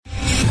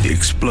the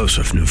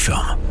explosive new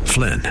film,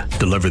 Flynn,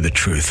 Deliver the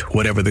Truth,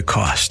 Whatever the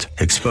Cost,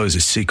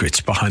 exposes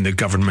secrets behind the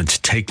government's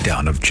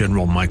takedown of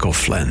General Michael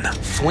Flynn.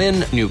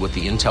 Flynn knew what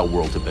the intel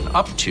world had been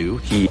up to.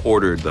 He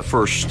ordered the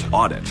first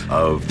audit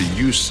of the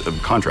use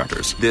of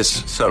contractors.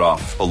 This set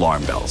off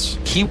alarm bells.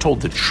 He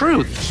told the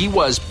truth. He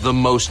was the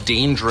most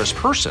dangerous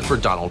person for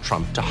Donald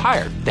Trump to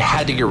hire. They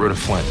had to get rid of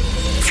Flynn.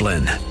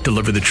 Flynn,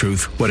 Deliver the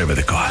Truth, Whatever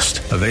the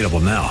Cost. Available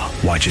now.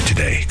 Watch it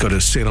today. Go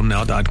to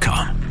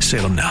salemnow.com.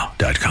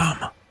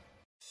 salemnow.com.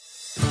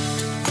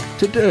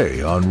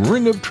 Today on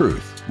Ring of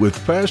Truth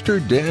with Pastor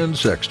Dan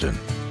Sexton.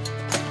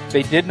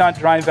 They did not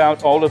drive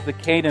out all of the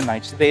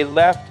Canaanites. They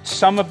left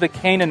some of the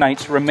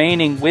Canaanites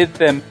remaining with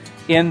them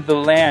in the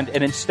land.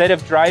 And instead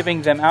of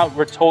driving them out,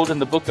 we're told in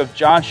the book of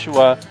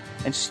Joshua,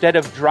 instead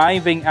of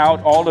driving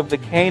out all of the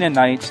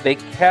Canaanites, they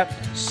kept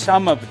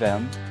some of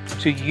them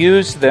to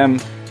use them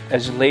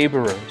as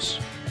laborers.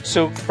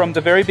 So from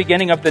the very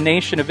beginning of the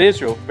nation of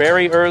Israel,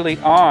 very early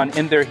on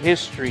in their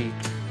history,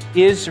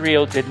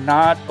 Israel did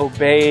not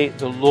obey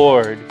the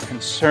Lord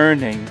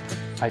concerning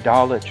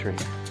idolatry.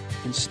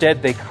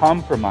 Instead, they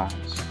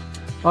compromised.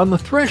 On the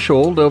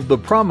threshold of the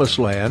Promised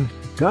Land,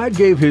 God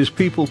gave His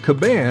people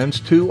commands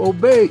to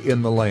obey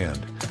in the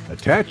land.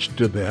 Attached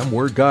to them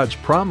were God's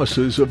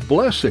promises of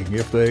blessing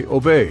if they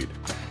obeyed.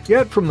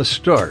 Yet from the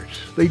start,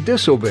 they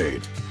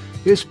disobeyed.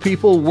 His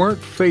people weren't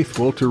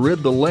faithful to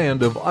rid the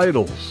land of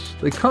idols.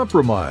 They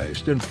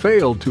compromised and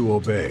failed to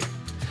obey.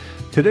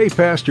 Today,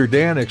 Pastor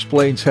Dan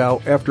explains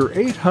how, after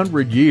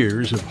 800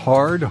 years of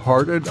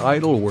hard-hearted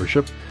idol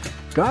worship,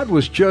 God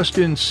was just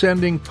in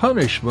sending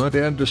punishment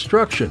and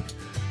destruction.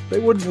 They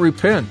wouldn't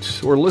repent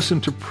or listen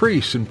to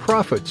priests and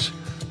prophets,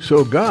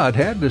 so God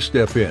had to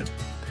step in.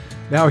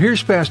 Now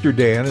here's Pastor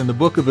Dan in the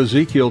book of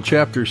Ezekiel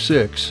chapter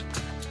 6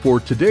 for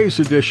today's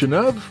edition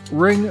of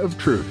Ring of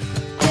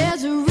Truth.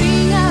 There's a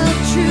ring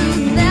of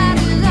truth that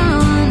is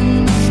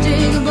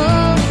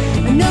unmistakable,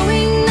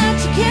 knowing that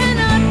you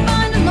cannot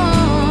find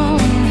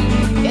alone.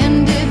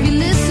 And if you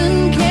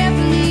listen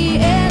carefully,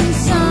 and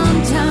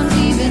sometimes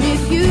even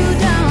if you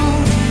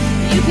don't,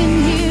 you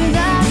can hear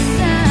that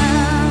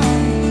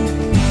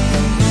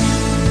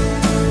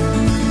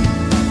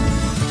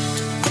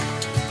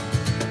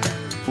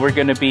sound. We're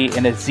going to be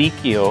in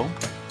Ezekiel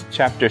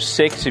chapter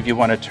 6, if you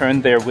want to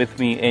turn there with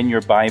me in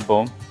your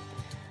Bible.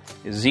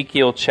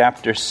 Ezekiel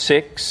chapter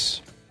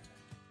 6.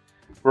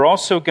 We're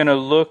also going to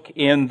look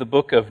in the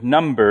book of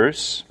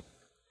Numbers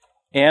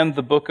and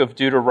the book of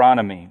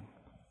Deuteronomy.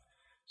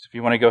 So if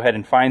you want to go ahead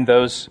and find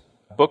those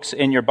books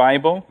in your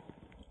Bible,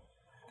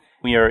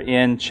 we are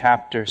in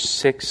chapter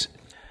 6,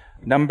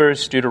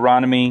 Numbers,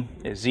 Deuteronomy,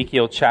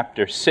 Ezekiel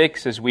chapter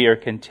 6, as we are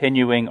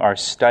continuing our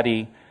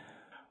study.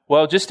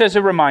 Well, just as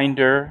a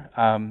reminder,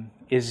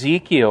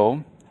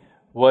 Ezekiel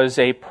was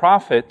a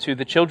prophet to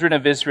the children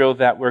of Israel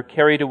that were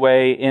carried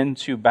away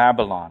into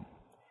Babylon,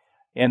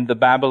 in the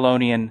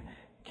Babylonian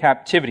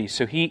captivity.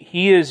 So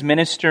he is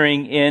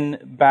ministering in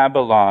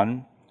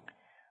Babylon.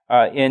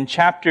 In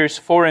chapters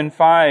 4 and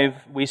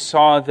 5, we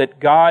saw that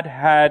God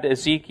had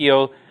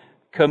Ezekiel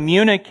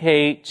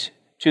communicate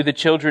to the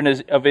children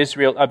of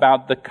Israel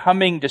about the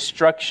coming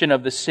destruction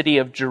of the city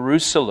of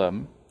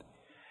Jerusalem.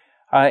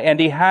 And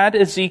he had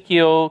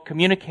Ezekiel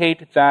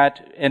communicate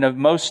that in a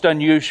most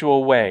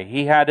unusual way.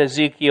 He had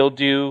Ezekiel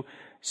do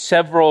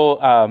several,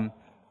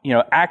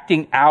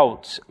 acting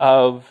out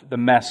of the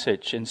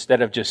message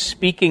instead of just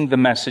speaking the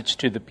message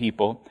to the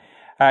people,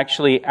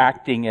 actually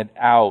acting it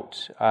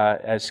out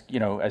as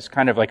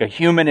kind of like a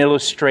human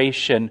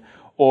illustration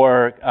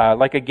or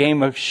like a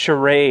game of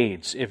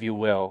charades, if you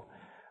will,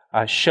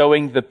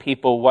 showing the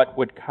people what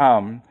would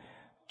come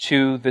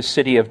to the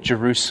city of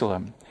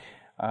Jerusalem.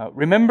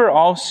 Remember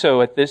also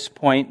at this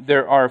point,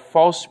 there are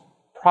false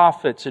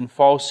prophets and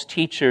false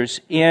teachers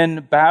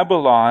in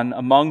Babylon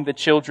among the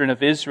children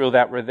of Israel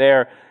that were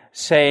there,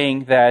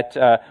 saying that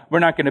we're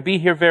not going to be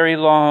here very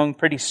long.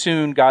 Pretty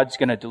soon God's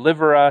going to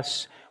deliver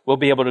us. We'll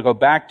be able to go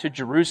back to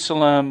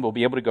Jerusalem. We'll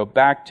be able to go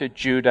back to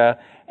Judah.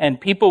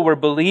 And people were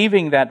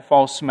believing that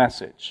false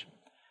message.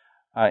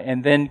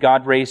 And then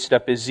God raised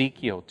up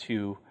Ezekiel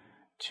to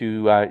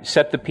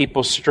set the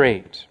people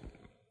straight.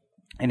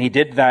 And he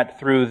did that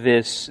through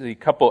the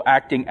couple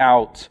acting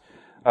out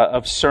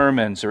of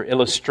sermons or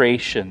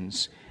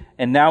illustrations.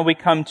 And now we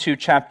come to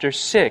chapter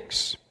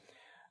 6.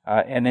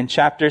 And in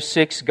chapter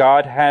 6,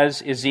 God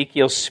has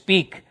Ezekiel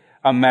speak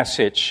a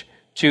message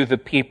to the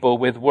people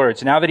with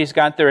words. Now that he's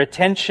got their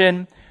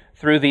attention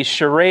through these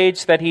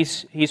charades that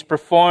he's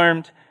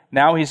performed,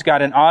 now he's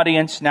got an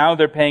audience, now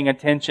they're paying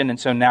attention, and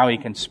so now he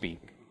can speak.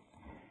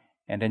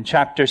 And in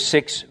chapter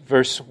 6,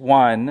 verse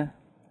 1,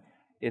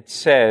 it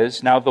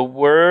says, "Now the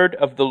word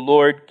of the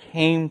Lord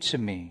came to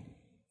me,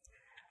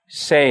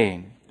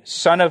 saying,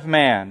 Son of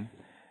man,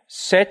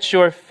 set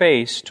your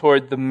face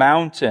toward the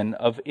mountain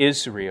of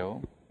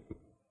Israel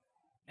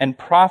and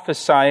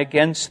prophesy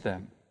against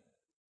them.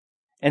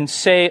 And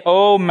say,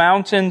 O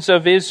mountains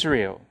of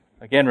Israel,"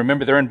 again,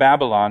 remember they're in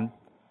Babylon,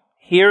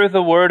 "hear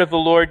the word of the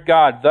Lord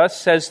God. Thus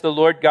says the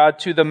Lord God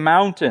to the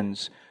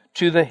mountains,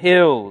 to the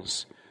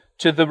hills,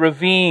 to the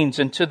ravines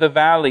and to the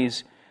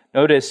valleys.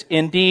 Notice,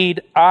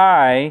 indeed,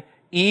 I,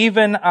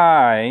 even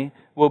I,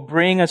 will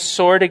bring a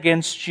sword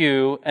against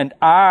you, and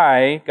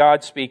I,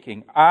 God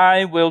speaking,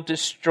 I will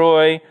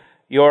destroy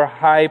your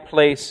high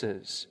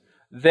places.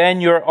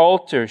 Then your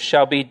altars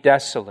shall be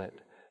desolate.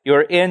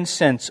 Your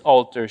incense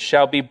altars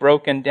shall be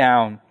broken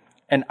down,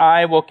 and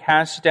I will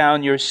cast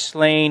down your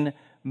slain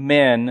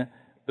men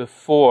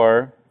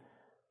before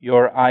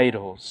your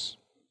idols.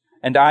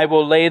 And I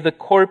will lay the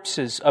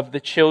corpses of the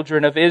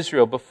children of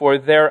Israel before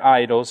their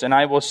idols, and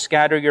I will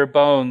scatter your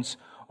bones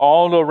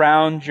all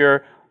around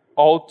your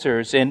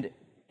altars, and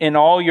in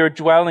all your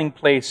dwelling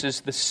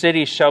places the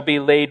cities shall be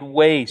laid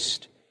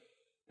waste,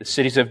 the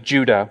cities of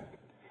Judah,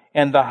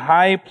 and the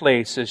high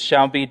places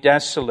shall be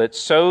desolate,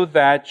 so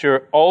that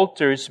your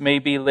altars may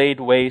be laid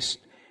waste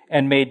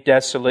and made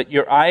desolate.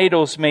 Your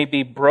idols may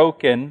be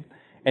broken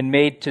and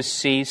made to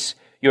cease.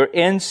 Your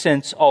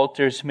incense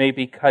altars may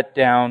be cut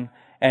down,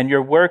 and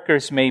your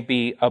workers may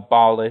be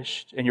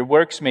abolished, and your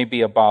works may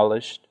be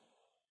abolished.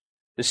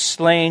 The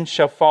slain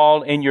shall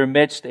fall in your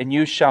midst, and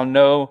you shall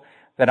know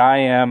that I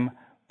am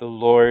the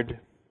Lord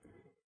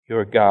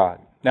your God.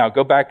 Now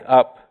go back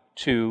up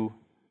to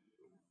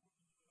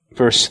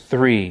verse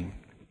 3.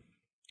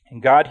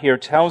 And God here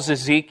tells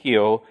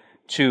Ezekiel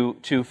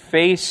to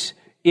face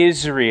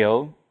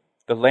Israel,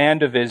 the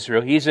land of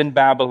Israel. He's in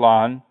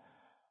Babylon,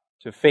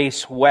 to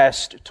face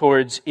west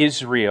towards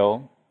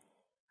Israel,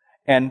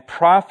 and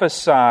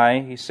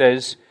prophesy, he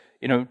says,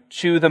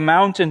 to the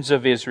mountains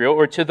of Israel,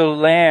 or to the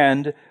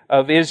land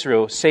of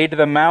Israel. Say to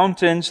the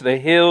mountains, the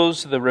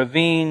hills, the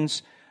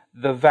ravines,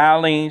 the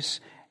valleys,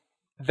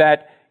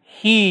 that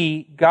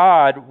He,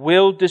 God,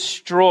 will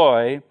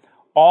destroy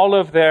all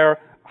of their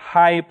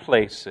high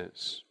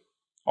places.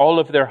 All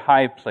of their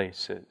high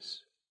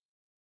places.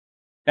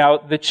 Now,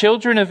 the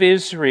children of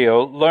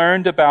Israel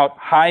learned about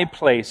high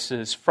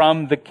places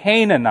from the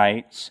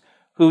Canaanites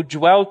who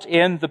dwelt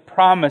in the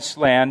promised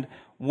land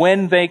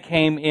when they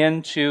came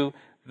into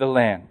the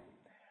land.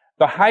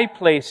 The high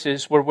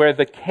places were where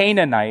the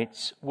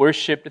Canaanites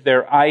worshipped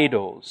their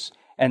idols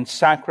and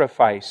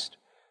sacrificed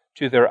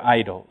to their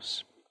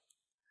idols.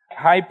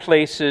 High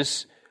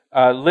places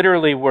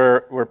literally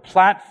were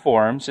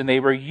platforms, and they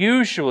were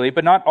usually,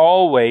 but not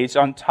always,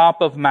 on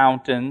top of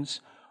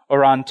mountains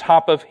or on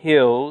top of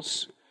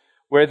hills,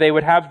 where they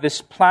would have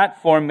this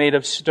platform made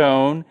of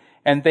stone,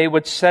 and they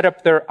would set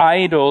up their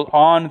idol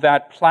on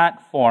that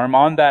platform,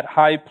 on that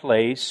high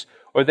place,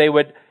 or they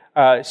would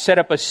set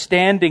up a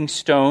standing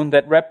stone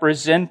that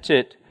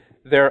represented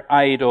their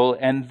idol,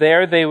 and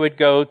there they would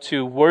go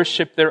to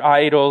worship their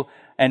idol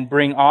and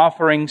bring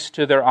offerings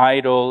to their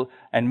idol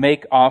and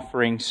make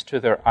offerings to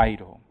their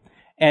idol.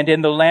 And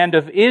in the land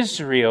of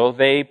Israel,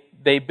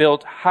 they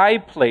built high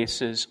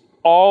places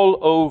all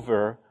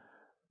over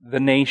the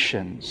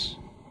nations.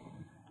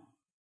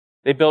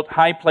 They built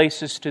high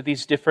places to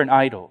these different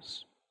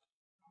idols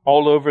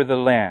all over the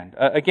land.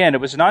 Again,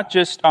 it was not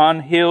just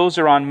on hills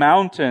or on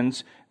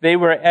mountains. They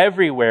were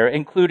everywhere,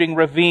 including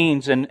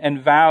ravines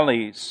and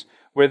valleys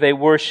where they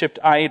worshipped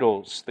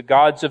idols, the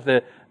gods of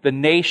the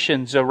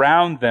nations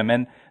around them.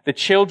 And the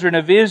children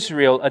of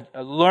Israel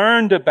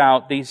learned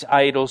about these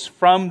idols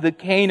from the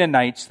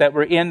Canaanites that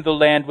were in the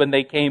land when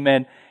they came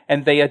in,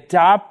 and they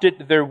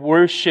adopted their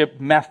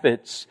worship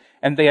methods,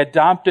 and they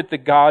adopted the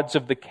gods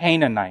of the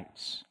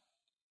Canaanites.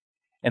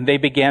 And they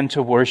began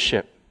to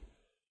worship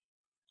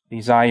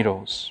these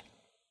idols.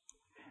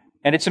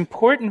 And it's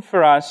important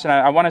for us, and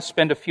I want to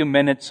spend a few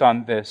minutes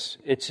on this,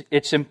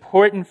 it's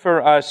important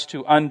for us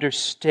to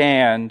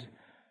understand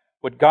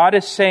what God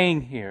is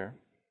saying here.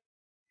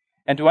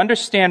 And to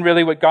understand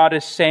really what God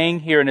is saying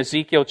here in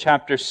Ezekiel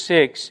chapter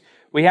 6,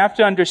 we have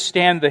to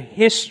understand the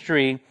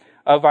history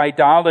of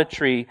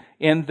idolatry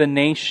in the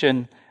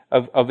nation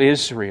of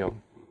Israel.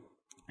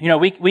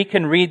 We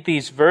can read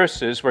these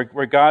verses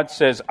where God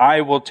says, I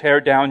will tear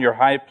down your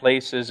high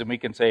places, and we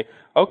can say,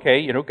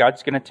 okay,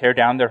 God's going to tear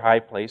down their high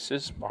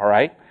places. All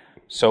right,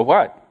 so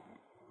what?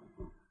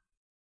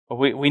 But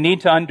we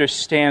need to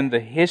understand the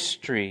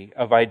history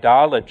of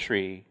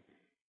idolatry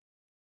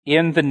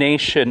in the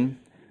nation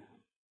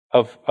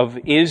of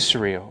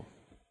Israel.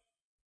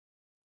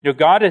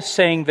 God is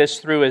saying this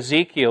through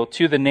Ezekiel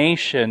to the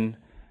nation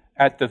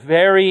at the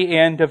very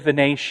end of the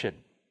nation,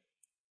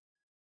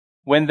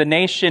 when the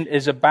nation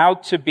is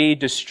about to be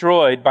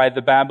destroyed by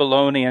the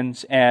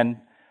Babylonians and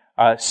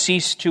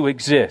cease to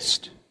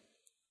exist.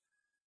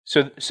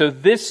 So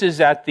this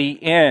is at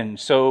the end.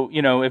 So,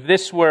 if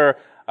this were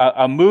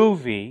a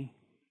movie,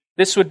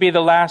 this would be the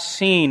last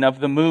scene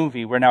of the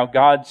movie, where now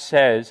God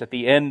says at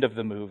the end of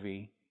the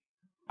movie,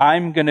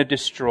 I'm going to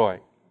destroy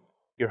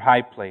your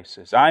high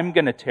places. I'm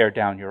going to tear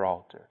down your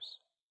altars.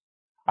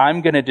 I'm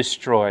going to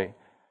destroy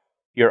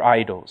your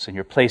idols and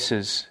your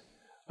places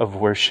of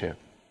worship.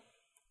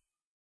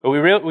 But we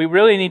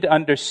really need to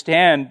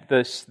understand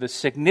the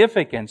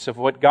significance of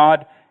what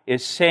God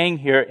is saying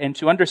here. And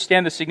to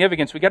understand the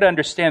significance, we've got to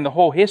understand the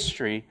whole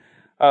history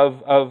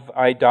of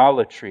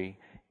idolatry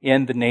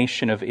in the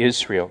nation of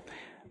Israel.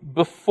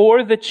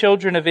 before the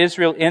children of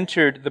Israel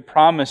entered the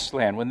promised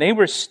land, when they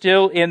were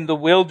still in the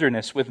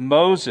wilderness with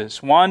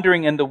Moses,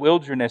 wandering in the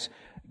wilderness,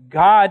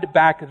 God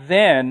back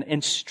then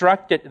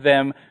instructed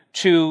them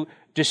to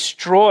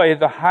destroy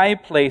the high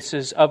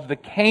places of the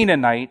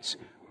Canaanites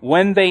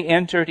when they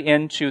entered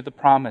into the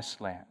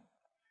promised land.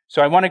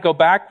 So I want to go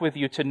back with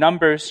you to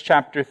Numbers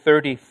chapter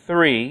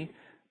 33.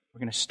 We're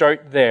going to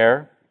start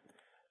there.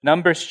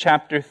 Numbers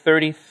chapter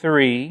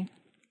 33.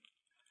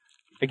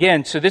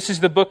 Again, so this is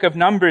the book of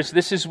Numbers.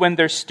 This is when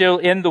they're still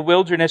in the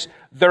wilderness.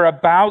 They're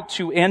about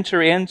to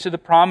enter into the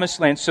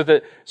promised land. So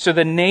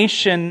the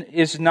nation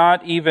is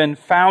not even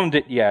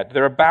founded yet.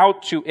 They're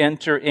about to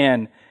enter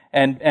in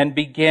and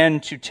begin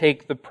to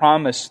take the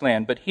promised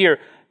land. But here,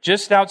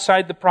 just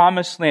outside the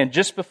promised land,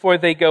 just before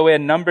they go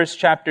in, Numbers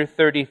chapter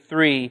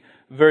 33,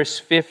 verse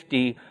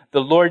 50,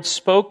 the Lord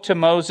spoke to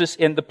Moses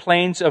in the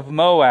plains of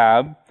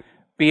Moab,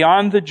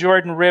 beyond the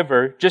Jordan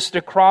River, just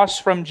across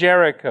from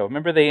Jericho.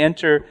 Remember, they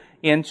enter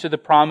into the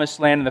promised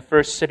land, and the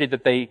first city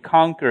that they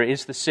conquer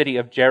is the city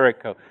of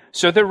Jericho.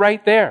 So they're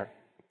right there.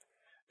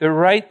 They're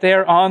right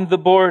there on the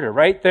border,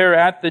 right there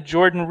at the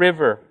Jordan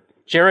River.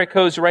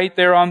 Jericho's right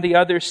there on the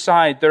other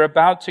side. They're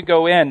about to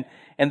go in,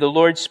 and the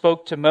Lord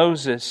spoke to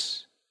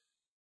Moses.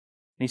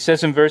 He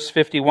says in verse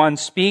 51,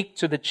 "Speak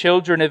to the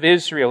children of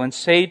Israel and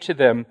say to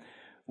them,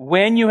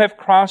 when you have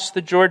crossed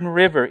the Jordan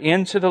River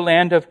into the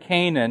land of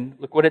Canaan,"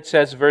 look what it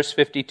says, verse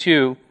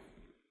 52,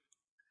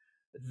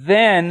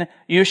 "then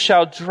you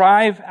shall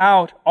drive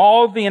out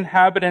all the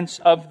inhabitants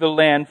of the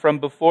land from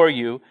before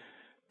you,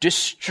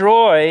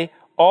 destroy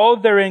all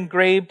their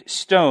engraved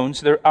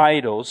stones, their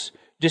idols,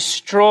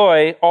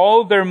 destroy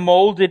all their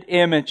molded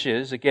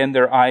images," again,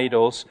 their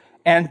idols,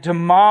 "and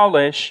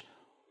demolish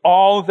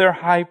all their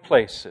high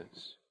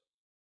places."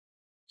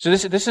 So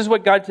this is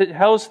what God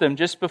tells them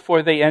just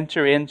before they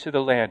enter into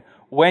the land.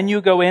 When you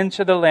go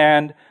into the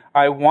land,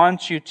 I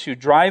want you to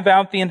drive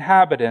out the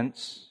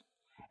inhabitants,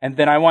 and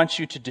then I want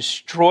you to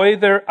destroy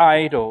their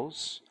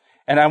idols,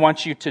 and I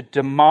want you to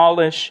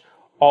demolish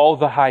all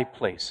the high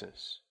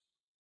places.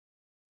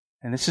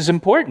 And this is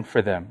important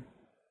for them.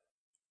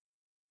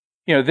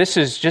 You know, this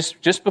is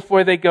just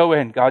before they go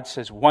in, God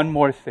says one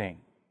more thing.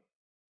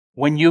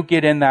 When you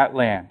get in that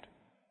land,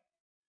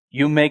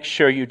 you make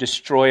sure you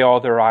destroy all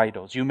their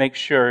idols. You make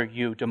sure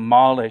you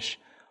demolish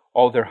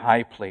all their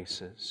high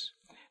places.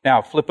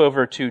 Now, flip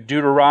over to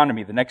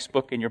Deuteronomy, the next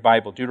book in your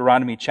Bible,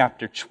 Deuteronomy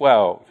chapter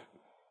 12.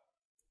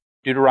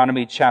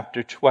 Deuteronomy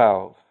chapter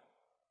 12.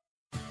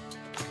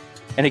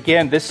 And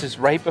again, this is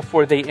right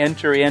before they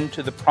enter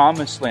into the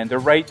promised land. They're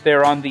right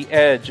there on the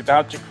edge,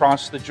 about to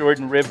cross the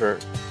Jordan River.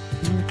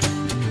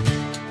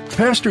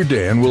 Pastor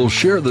Dan will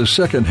share the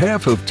second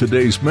half of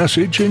today's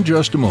message in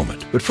just a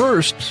moment. But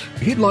first,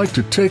 he'd like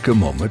to take a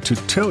moment to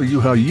tell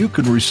you how you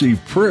can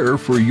receive prayer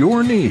for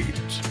your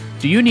needs.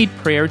 Do you need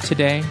prayer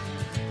today?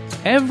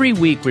 Every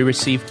week we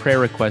receive prayer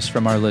requests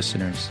from our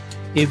listeners.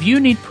 If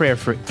you need prayer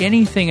for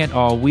anything at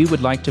all, we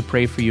would like to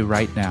pray for you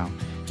right now.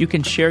 You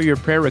can share your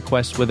prayer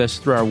request with us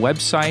through our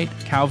website,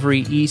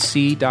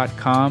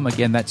 calvaryec.com.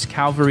 Again, that's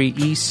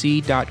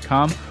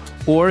calvaryec.com,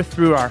 or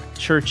through our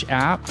church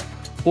app,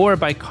 or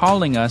by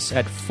calling us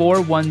at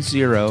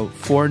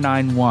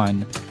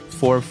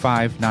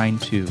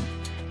 410-491-4592.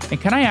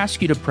 And can I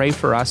ask you to pray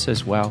for us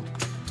as well?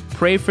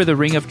 Pray for the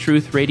Ring of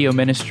Truth radio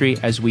ministry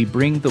as we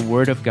bring the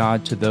Word of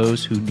God to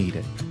those who need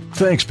it.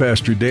 Thanks,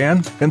 Pastor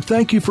Dan, and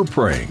thank you for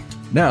praying.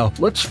 Now,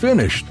 let's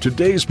finish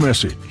today's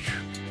message.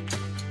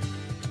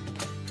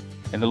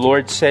 And the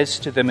Lord says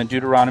to them in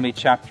Deuteronomy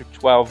chapter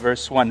 12,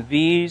 verse 1,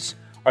 "These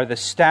are the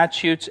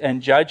statutes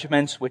and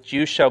judgments which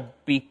you shall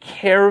be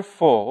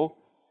careful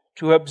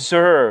to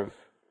observe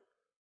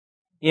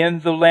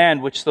in the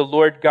land which the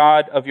Lord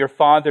God of your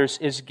fathers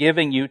is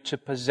giving you to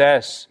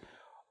possess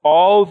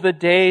all the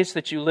days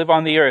that you live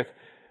on the earth."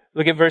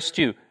 Look at verse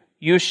 2.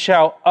 "You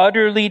shall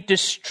utterly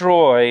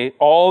destroy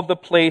all the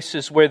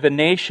places where the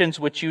nations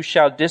which you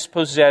shall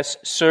dispossess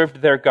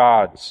served their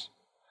gods,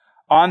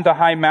 on the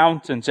high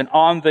mountains and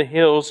on the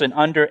hills and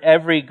under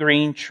every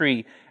green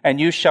tree.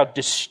 And you shall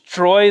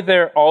destroy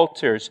their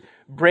altars,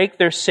 break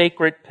their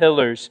sacred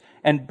pillars,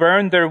 and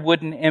burn their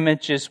wooden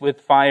images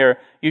with fire.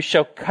 You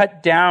shall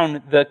cut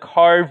down the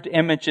carved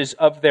images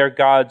of their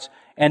gods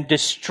and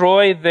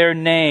destroy their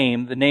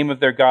name, the name of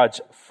their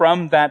gods,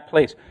 from that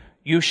place.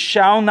 You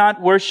shall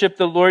not worship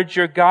the Lord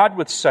your God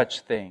with such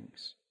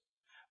things,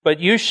 but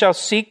you shall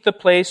seek the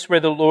place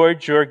where the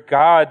Lord your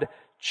God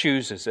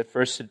chooses." At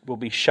first it will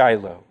be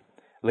Shiloh.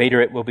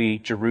 Later it will be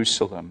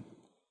Jerusalem.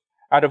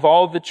 "Out of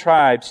all the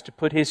tribes to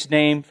put his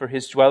name for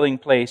his dwelling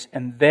place,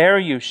 and there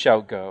you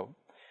shall go.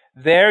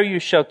 There you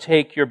shall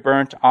take your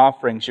burnt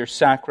offerings, your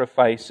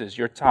sacrifices,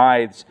 your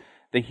tithes,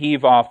 the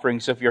heave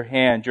offerings of your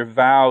hand, your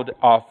vowed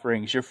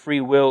offerings, your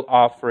free will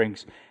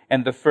offerings,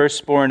 and the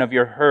firstborn of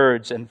your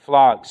herds and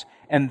flocks.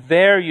 And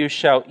there you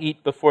shall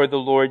eat before the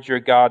Lord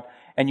your God,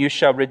 and you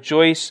shall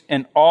rejoice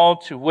in all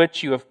to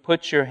which you have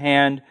put your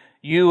hand,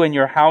 you and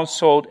your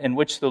household, in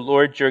which the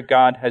Lord your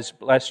God has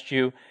blessed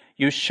you.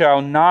 You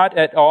shall not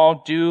at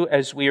all do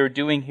as we are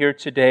doing here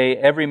today,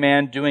 every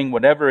man doing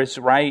whatever is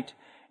right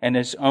in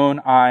his own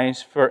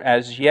eyes, for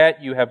as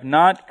yet you have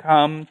not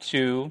come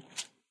to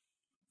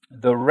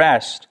the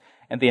rest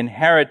and the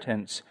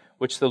inheritance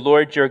which the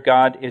Lord your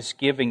God is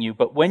giving you.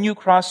 But when you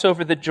cross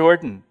over the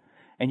Jordan,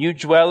 and you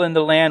dwell in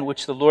the land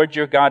which the Lord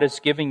your God is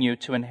giving you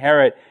to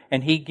inherit,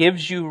 and he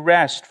gives you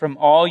rest from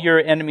all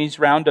your enemies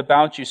round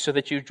about you, so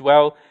that you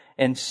dwell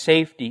in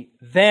safety,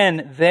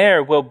 then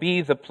there will be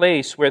the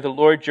place where the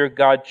Lord your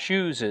God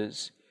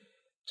chooses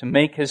to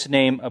make his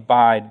name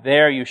abide.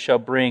 There you shall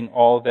bring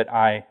all that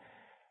I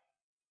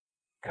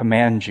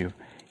command you.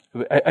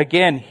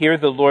 Again, here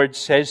the Lord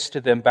says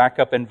to them, back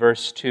up in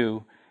verse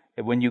 2,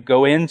 that when you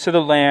go into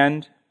the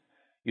land,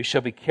 you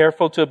shall be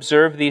careful to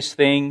observe these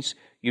things.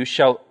 You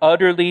shall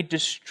utterly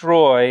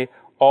destroy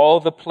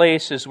all the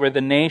places where the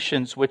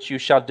nations which you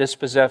shall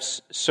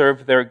dispossess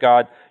serve their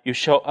God. You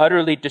shall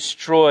utterly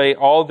destroy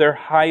all their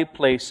high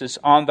places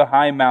on the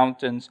high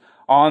mountains,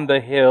 on the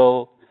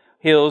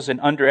hills, and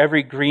under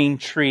every green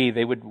tree.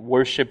 They would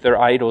worship their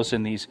idols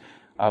in these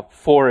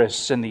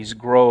forests and these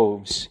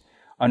groves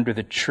under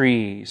the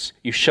trees.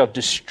 You shall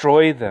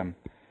destroy them,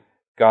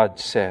 God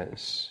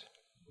says.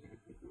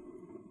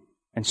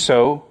 And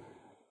so,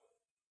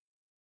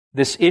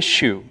 this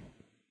issue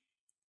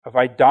of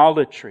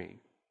idolatry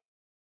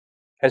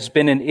has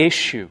been an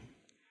issue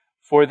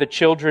for the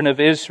children of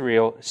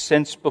Israel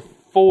since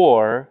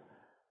before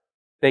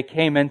they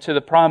came into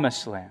the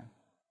Promised Land.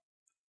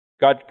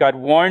 God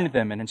warned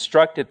them and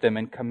instructed them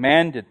and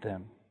commanded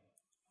them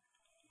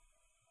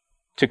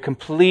to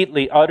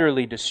completely,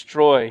 utterly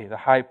destroy the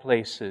high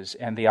places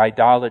and the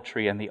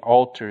idolatry and the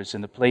altars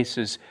and the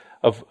places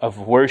of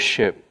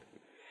worship.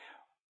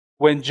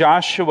 When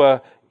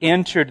Joshua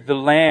entered the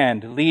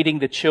land, leading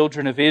the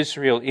children of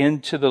Israel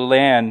into the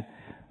land,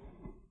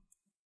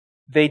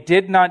 they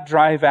did not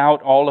drive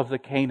out all of the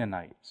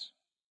Canaanites.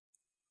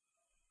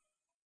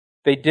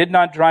 They did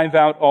not drive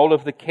out all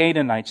of the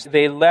Canaanites.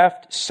 They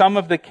left some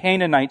of the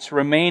Canaanites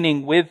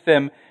remaining with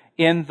them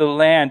in the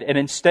land. And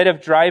instead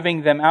of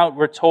driving them out,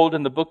 we're told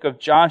in the book of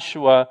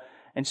Joshua,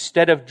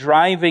 instead of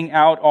driving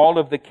out all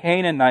of the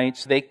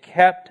Canaanites, they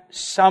kept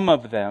some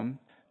of them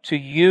to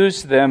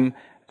use them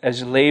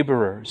as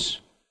laborers.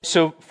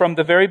 So from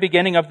the very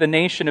beginning of the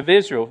nation of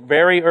Israel,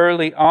 very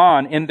early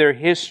on in their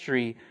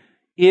history,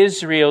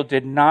 Israel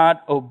did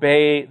not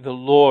obey the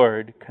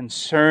Lord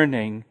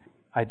concerning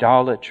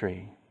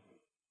idolatry.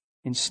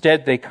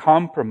 Instead, they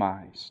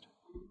compromised.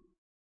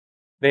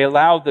 They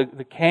allowed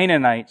the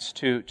Canaanites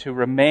to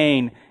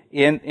remain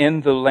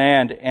in the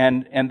land,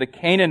 and the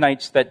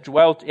Canaanites that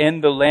dwelt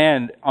in the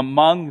land,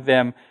 among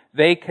them,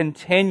 they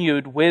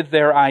continued with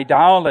their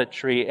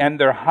idolatry and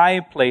their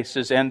high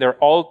places and their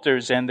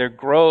altars and their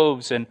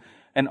groves and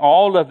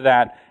all of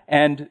that.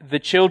 And the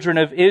children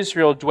of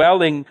Israel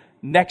dwelling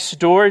next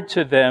door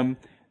to them,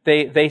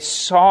 they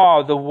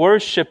saw the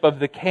worship of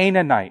the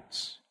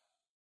Canaanites.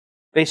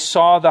 They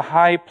saw the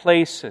high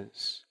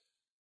places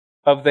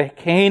of the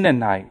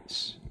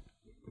Canaanites.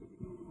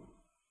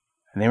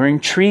 And they were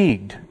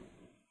intrigued.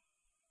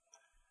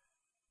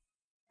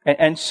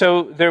 And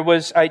so there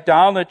was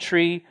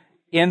idolatry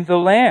in the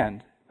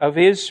land of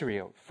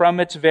Israel from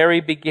its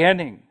very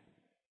beginning.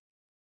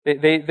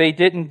 They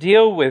didn't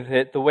deal with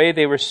it the way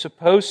they were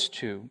supposed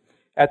to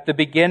at the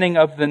beginning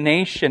of the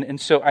nation. And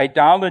so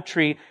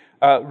idolatry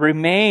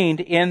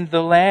remained in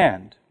the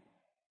land.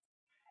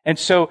 And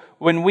so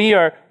when we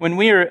are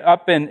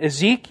up in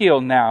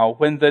Ezekiel now,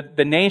 when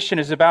the nation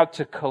is about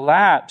to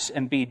collapse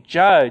and be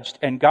judged,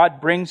 and God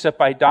brings up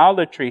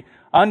idolatry,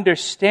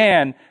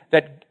 understand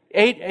that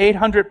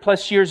 800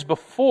 plus years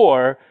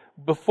before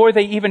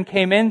they even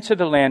came into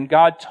the land,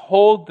 God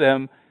told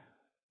them,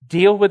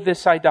 deal with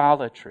this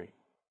idolatry.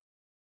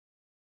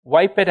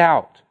 Wipe it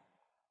out.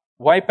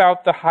 Wipe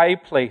out the high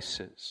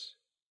places.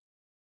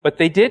 But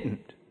they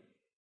didn't.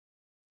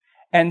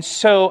 And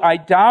so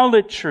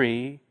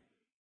idolatry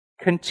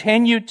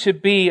continued to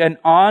be an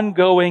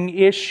ongoing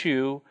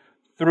issue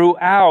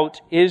throughout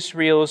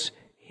Israel's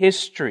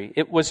history.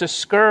 It was a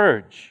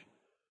scourge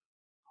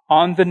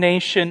on the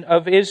nation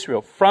of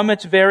Israel from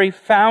its very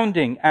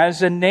founding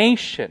as a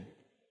nation.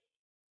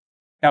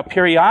 Now,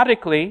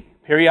 periodically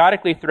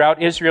throughout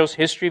Israel's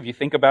history, if you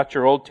think about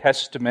your Old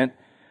Testament,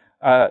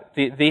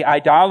 the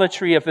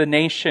idolatry of the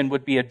nation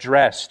would be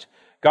addressed.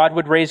 God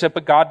would raise up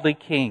a godly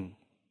king.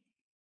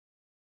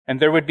 And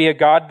there would be a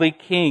godly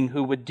king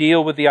who would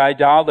deal with the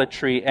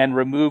idolatry and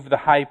remove the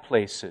high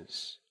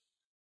places,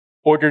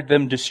 ordered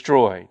them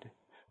destroyed.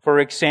 For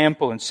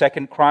example, in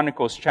 2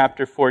 Chronicles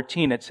chapter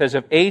 14, it says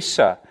of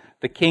Asa,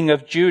 the king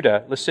of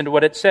Judah, listen to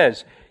what it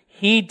says.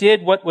 He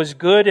did what was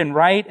good and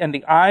right in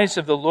the eyes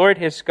of the Lord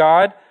his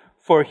God,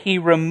 for he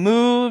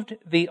removed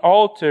the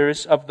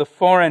altars of the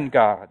foreign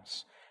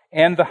gods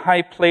and the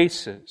high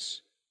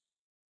places.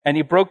 And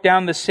he broke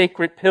down the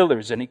sacred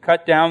pillars, and he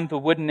cut down the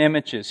wooden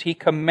images. He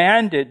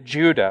commanded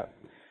Judah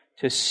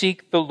to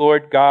seek the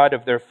Lord God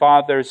of their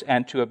fathers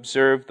and to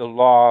observe the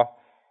law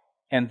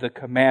and the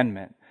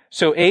commandment.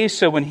 So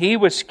Asa, when he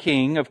was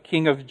king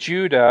of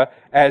Judah,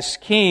 as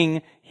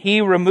king, he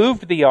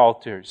removed the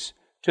altars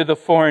to the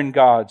foreign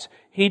gods.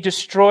 He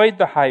destroyed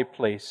the high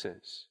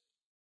places.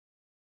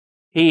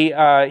 He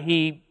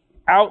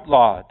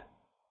outlawed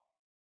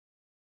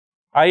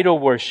idol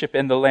worship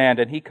in the land,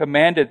 and he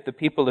commanded the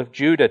people of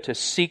Judah to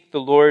seek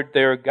the Lord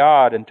their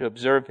God and to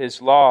observe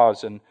his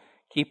laws and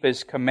keep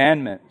his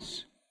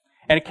commandments.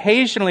 And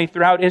occasionally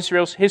throughout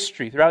Israel's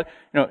history, throughout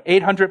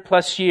 800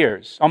 plus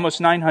years, almost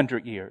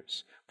 900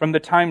 years, from the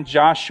time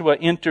Joshua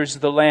enters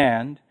the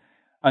land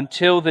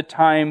until the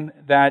time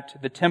that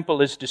the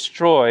temple is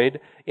destroyed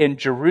in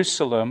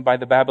Jerusalem by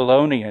the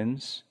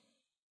Babylonians,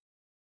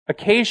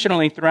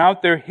 occasionally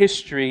throughout their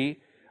history,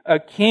 a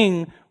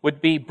king would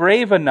be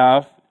brave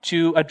enough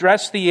to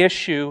address the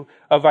issue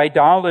of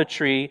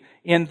idolatry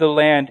in the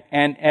land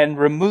and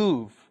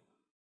remove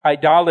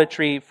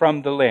idolatry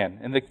from the land.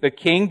 And the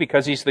king,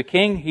 because he's the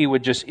king, he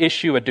would just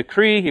issue a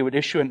decree, he would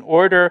issue an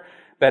order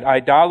that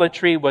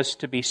idolatry was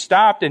to be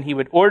stopped, and he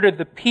would order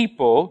the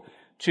people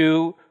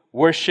to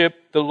worship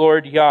the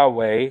Lord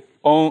Yahweh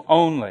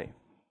only.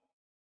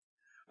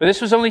 But this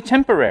was only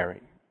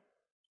temporary.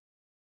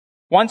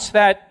 Once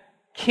that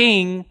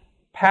king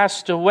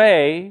passed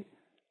away,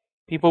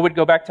 people would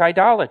go back to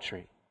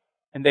idolatry,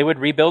 and they would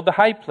rebuild the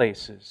high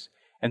places,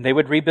 and they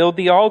would rebuild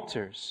the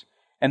altars,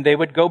 and they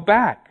would go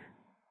back.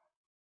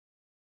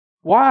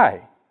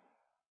 Why?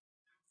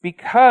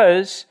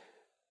 Because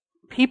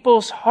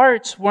people's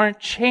hearts weren't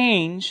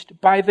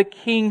changed by the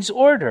king's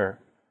order.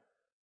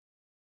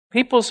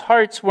 People's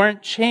hearts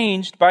weren't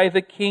changed by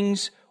the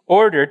king's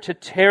order to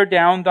tear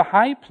down the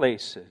high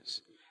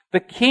places. The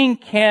king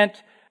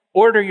can't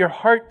order your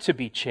heart to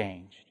be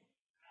changed.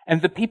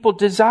 And the people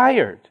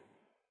desired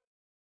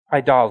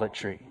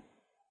idolatry.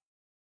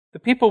 The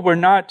people were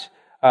not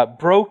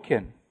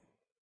broken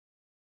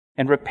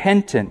and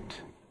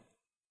repentant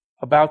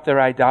about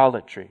their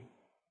idolatry.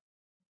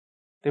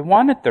 They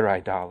wanted their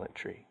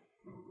idolatry.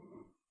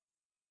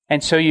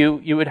 And so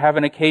you would have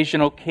an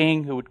occasional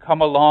king who would come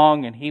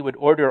along and he would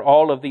order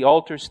all of the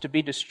altars to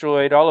be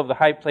destroyed, all of the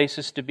high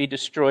places to be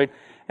destroyed.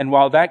 And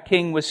while that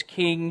king was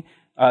king,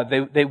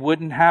 they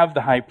wouldn't have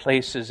the high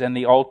places and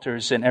the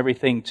altars and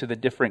everything to the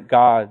different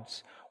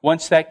gods.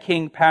 Once that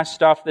king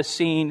passed off the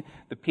scene,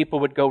 the people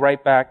would go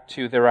right back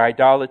to their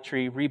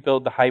idolatry,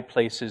 rebuild the high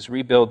places,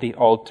 rebuild the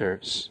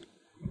altars.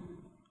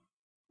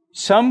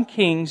 Some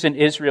kings in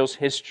Israel's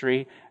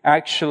history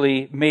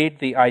actually made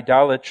the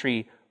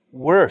idolatry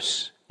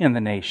worse in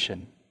the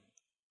nation.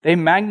 They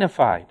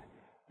magnified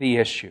the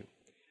issue.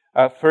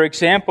 For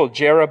example,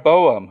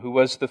 Jeroboam, who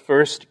was the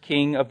first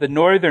king of the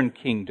northern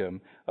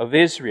kingdom of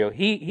Israel,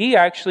 he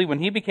actually, when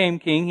he became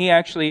king, he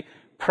actually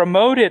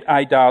promoted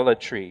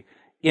idolatry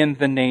in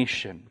the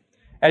nation.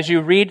 As you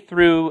read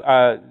through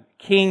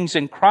Kings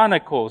and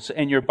Chronicles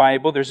in your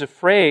Bible, there's a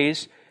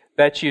phrase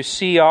that you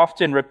see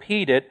often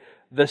repeated,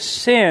 the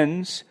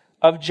sins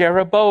of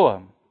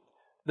Jeroboam.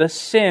 The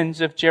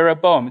sins of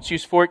Jeroboam. It's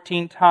used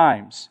 14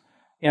 times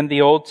in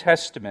the Old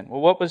Testament.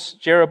 Well, what was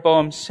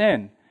Jeroboam's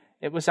sin?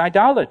 It was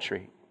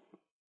idolatry.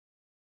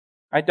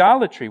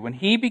 Idolatry. When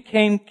he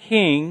became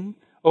king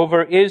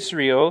over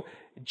Israel,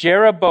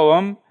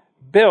 Jeroboam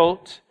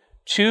built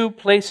 2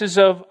 places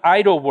of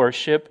idol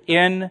worship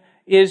in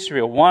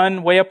Israel.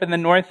 One way up in the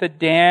north at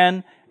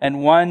Dan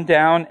and one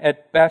down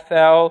at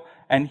Bethel.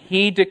 And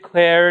he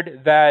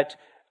declared that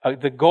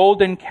the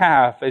golden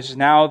calf is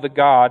now the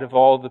God of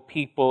all the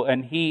people,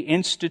 and he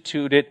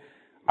instituted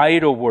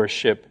idol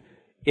worship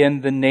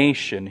in the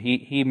nation.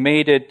 He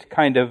made it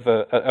kind of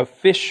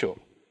official.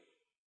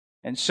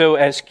 And so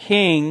as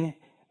king,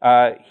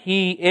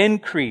 he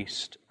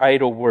increased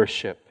idol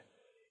worship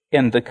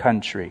in the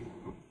country.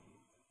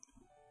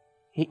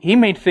 He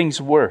made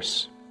things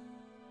worse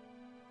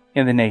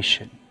in the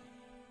nation.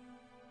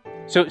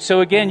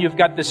 So again, you've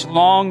got this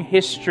long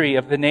history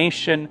of the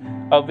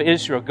nation of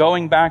Israel,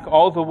 going back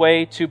all the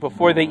way to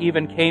before they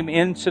even came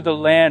into the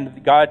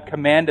land. God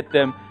commanded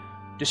them,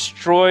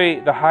 destroy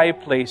the high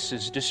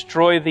places,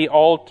 destroy the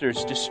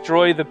altars,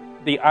 destroy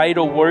the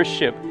idol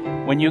worship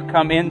when you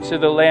come into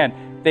the land.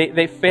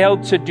 They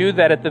failed to do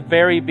that at the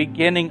very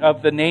beginning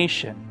of the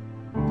nation.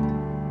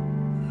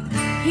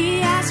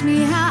 He asked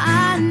me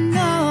how I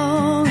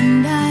know,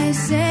 and I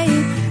say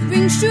it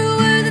rings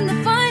truer than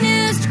the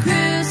finest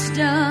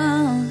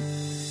crystal.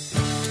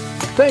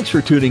 Thanks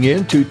for tuning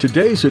in to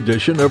today's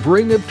edition of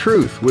Ring of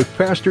Truth with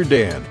Pastor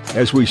Dan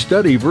as we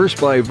study verse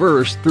by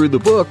verse through the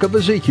book of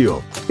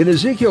Ezekiel. In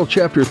Ezekiel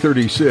chapter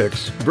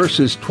 36,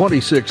 verses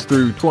 26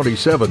 through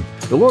 27,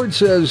 the Lord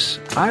says,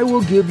 I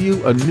will give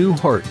you a new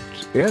heart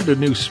and a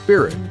new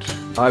spirit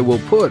I will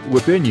put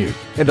within you,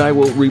 and I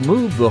will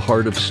remove the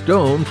heart of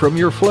stone from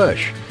your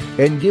flesh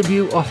and give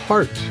you a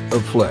heart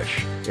of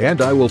flesh.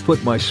 And I will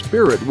put my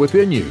spirit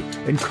within you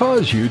and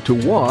cause you to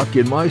walk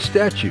in my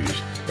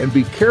statutes and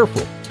be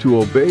careful to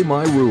obey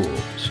my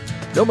rules.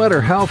 No matter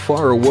how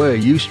far away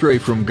you stray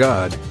from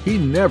God, He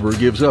never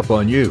gives up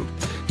on you.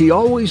 He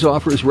always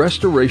offers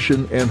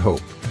restoration and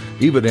hope,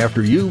 even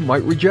after you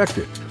might reject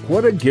it.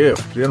 What a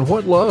gift and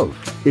what love!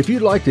 If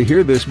you'd like to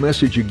hear this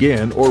message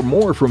again or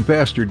more from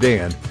Pastor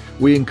Dan,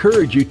 we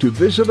encourage you to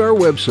visit our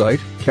website,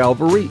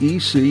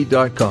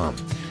 calvaryec.com.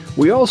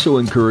 We also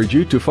encourage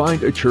you to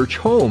find a church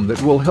home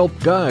that will help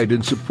guide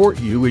and support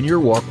you in your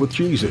walk with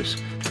Jesus.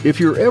 If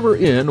you're ever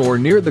in or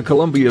near the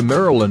Columbia,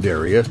 Maryland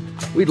area,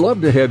 we'd love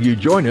to have you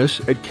join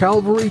us at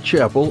Calvary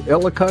Chapel,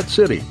 Ellicott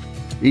City.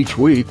 Each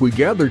week, we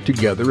gather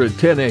together at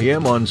 10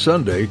 a.m. on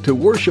Sunday to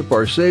worship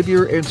our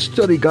Savior and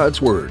study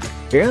God's Word.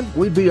 And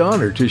we'd be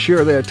honored to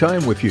share that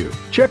time with you.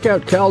 Check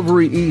out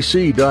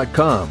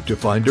calvaryec.com to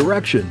find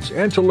directions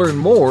and to learn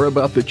more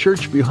about the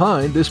church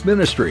behind this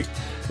ministry.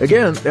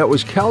 Again, that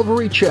was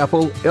Calvary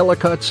Chapel,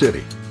 Ellicott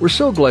City. We're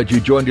so glad you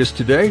joined us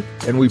today,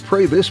 and we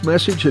pray this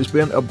message has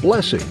been a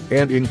blessing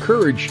and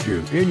encouraged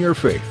you in your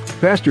faith.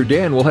 Pastor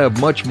Dan will have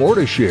much more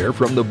to share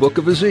from the book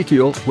of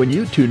Ezekiel when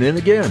you tune in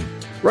again,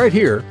 right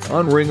here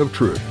on Ring of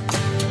Truth.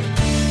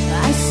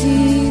 I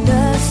see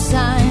the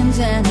signs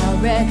and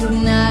I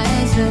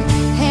recognize the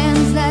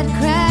hands that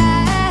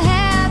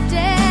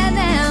crafted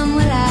them.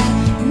 Well,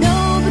 I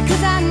know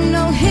because I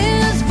know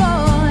His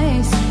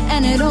voice,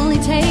 and it only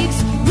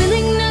takes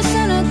willingness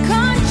and a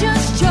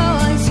conscious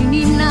choice. You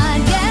need not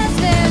guess,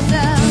 there's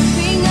a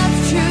ring of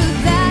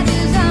truth that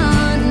is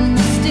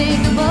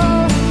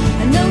unmistakable,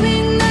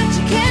 knowing that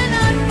you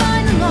cannot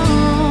find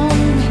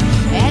alone.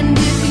 And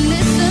if you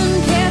listen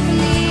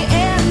carefully,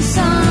 and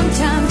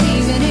sometimes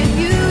even if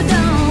you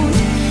don't,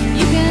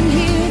 you can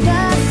hear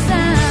the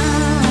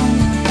sound.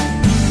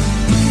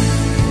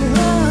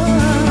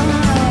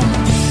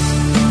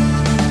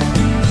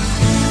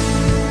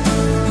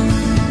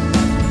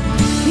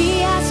 He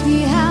asked me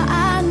how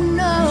I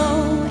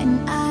know,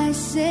 and I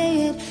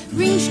say it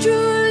rings true.